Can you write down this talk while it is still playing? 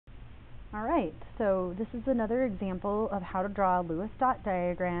All right, so this is another example of how to draw a Lewis dot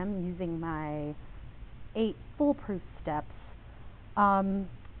diagram using my 8 foolproof steps.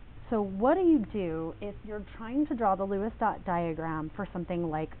 So what do you do if you're trying to draw the Lewis dot diagram for something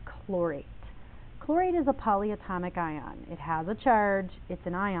like chlorate? Chlorate is a polyatomic ion. It has a charge, it's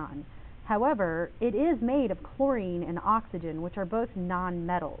an ion. However, it is made of chlorine and oxygen, which are both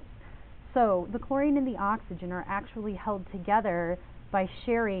nonmetals. So the chlorine and the oxygen are actually held together by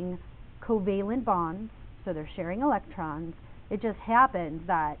sharing covalent bonds, so they're sharing electrons. It just happens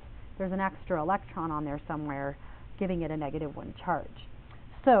that there's an extra electron on there somewhere, giving it a -1 charge.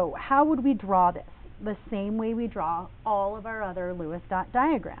 So how would we draw this? The same way we draw all of our other Lewis dot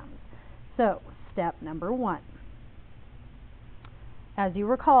diagrams. So step number 1. As you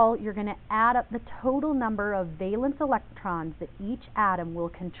recall, you're going to add up the total number of valence electrons that each atom will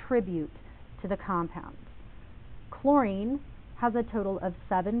contribute to the compound. Chlorine has a total of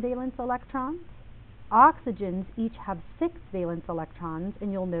 7 valence electrons. Oxygens each have 6 valence electrons,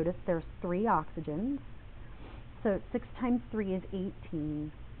 and you'll notice there's 3 oxygens. So 6 times 3 is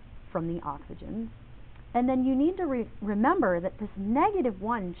 18 from the oxygens. And then you need to remember that this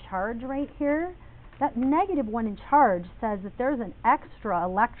 -1 charge right here, that -1 in charge says that there's an extra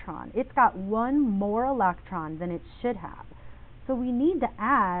electron. It's got 1 more electron than it should have. So we need to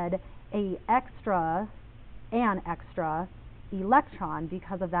add an extra electron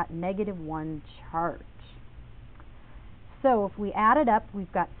because of that -1 charge. So if we add it up,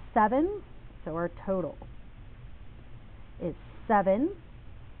 we've got 7, so our total is 7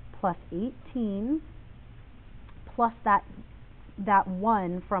 plus 18 plus that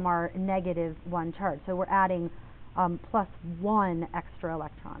 1 from our -1 charge. So we're adding plus 1 extra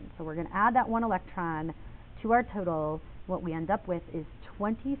electron. So we're going to add that 1 electron to our total. What we end up with is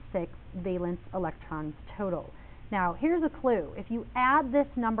 26 valence electrons total. Now here's a clue. If you add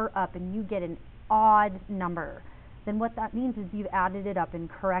this number up and you get an odd number, then what that means is you've added it up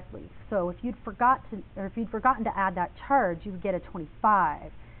incorrectly. So if you'd forgotten to add that charge, you would get a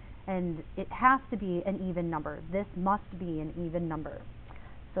 25. And it has to be an even number. This must be an even number.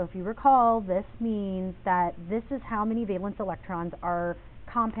 So if you recall, this means that this is how many valence electrons our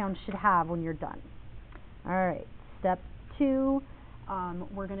compound should have when you're done. All right, step 2,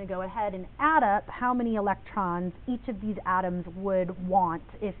 we're going to go ahead and add up how many electrons each of these atoms would want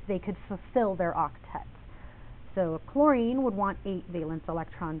if they could fulfill their octets. So chlorine would want 8 valence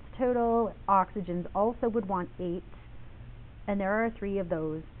electrons total. Oxygens also would want 8, and there are 3 of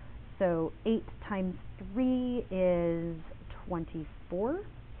those. So 8 times 3 is 24.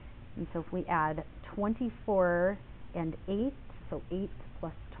 And so if we add 24 and 8, so 8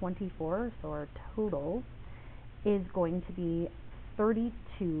 plus 24, so our total is going to be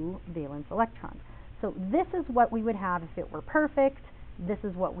 32 valence electrons. So this is what we would have if it were perfect. This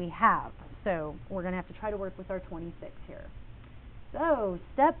is what we have. So we're going to have to try to work with our 26 here. So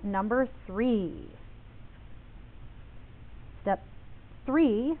step number 3. Step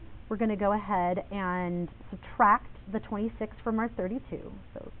 3, we're going to go ahead and subtract the 26 from our 32.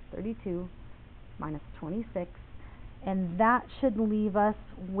 So 32 minus 26. And that should leave us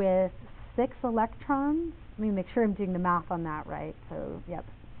with 6 electrons. Let me make sure I'm doing the math on that right. So, yep,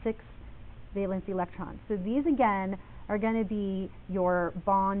 6 valence electrons. So these, again, are going to be your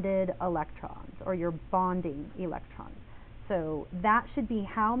bonded electrons, or your bonding electrons. So that should be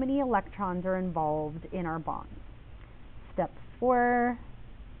how many electrons are involved in our bonds. Step 4,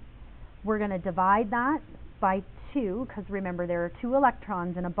 we're going to divide that by 2, because remember there are 2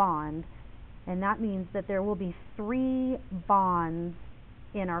 electrons in a bond, and that means that there will be 3 bonds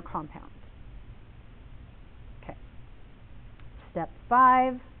in our compound. Okay. Step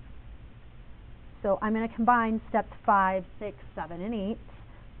 5. So I'm going to combine steps 5, 6, 7, and 8.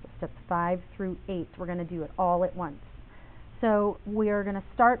 So steps 5 through 8, we're going to do it all at once. So we are going to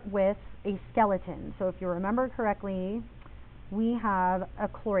start with a skeleton. So if you remember correctly, we have a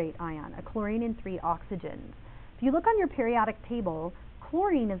chlorate ion, a chlorine and 3 oxygens. If you look on your periodic table,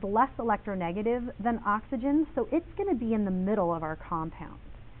 chlorine is less electronegative than oxygen, so it's going to be in the middle of our compound.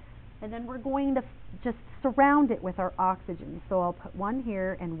 And then we're going to just surround it with our oxygen. So I'll put 1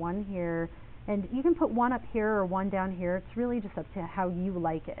 here and 1 here, and you can put 1 up here or 1 down here. It's really just up to how you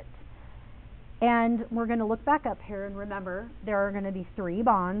like it. And we're going to look back up here and remember there are going to be 3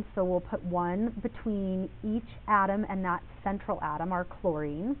 bonds, so we'll put 1 between each atom and that central atom, our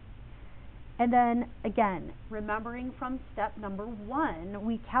chlorine. And then again, remembering from step number 1,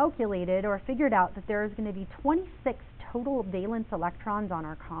 we calculated or figured out that there is going to be 26 total valence electrons on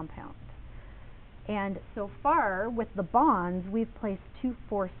our compound. And so far with the bonds, we've placed 2,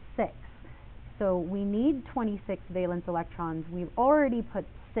 4, 6. So we need 26 valence electrons. We've already put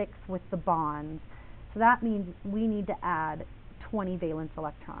 6 with the bonds. So that means we need to add 20 valence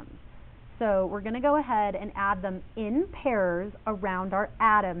electrons. So we're going to go ahead and add them in pairs around our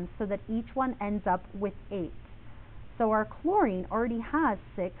atoms so that each one ends up with 8. So our chlorine already has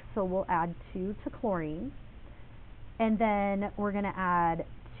 6, so we'll add 2 to chlorine. And then we're going to add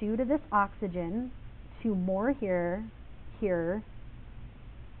 2 to this oxygen, 2 more here, here,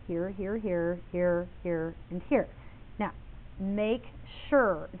 here, here, here, here, here, and here. Now, make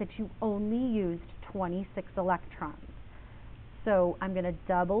sure that you only used 26 electrons. So I'm going to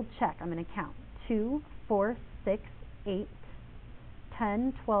double check. I'm going to count 2, 4, 6, 8,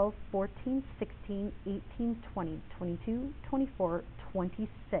 10, 12, 14, 16, 18, 20, 22, 24,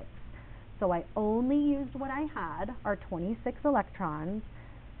 26. So I only used what I had, our 26 electrons.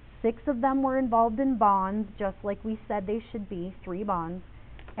 6 of them were involved in bonds, just like we said they should be, 3 bonds.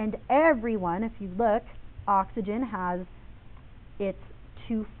 And everyone, if you look, oxygen has its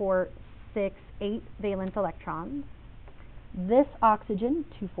 2, 4, 6, 8 valence electrons. This oxygen,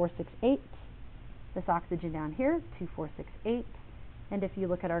 2, 4, 6, 8. This oxygen down here, 2, 4, 6, 8. And if you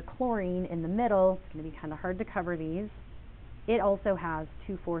look at our chlorine in the middle, it's going to be kind of hard to cover these. It also has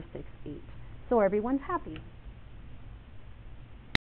 2, 4, 6, 8. So everyone's happy.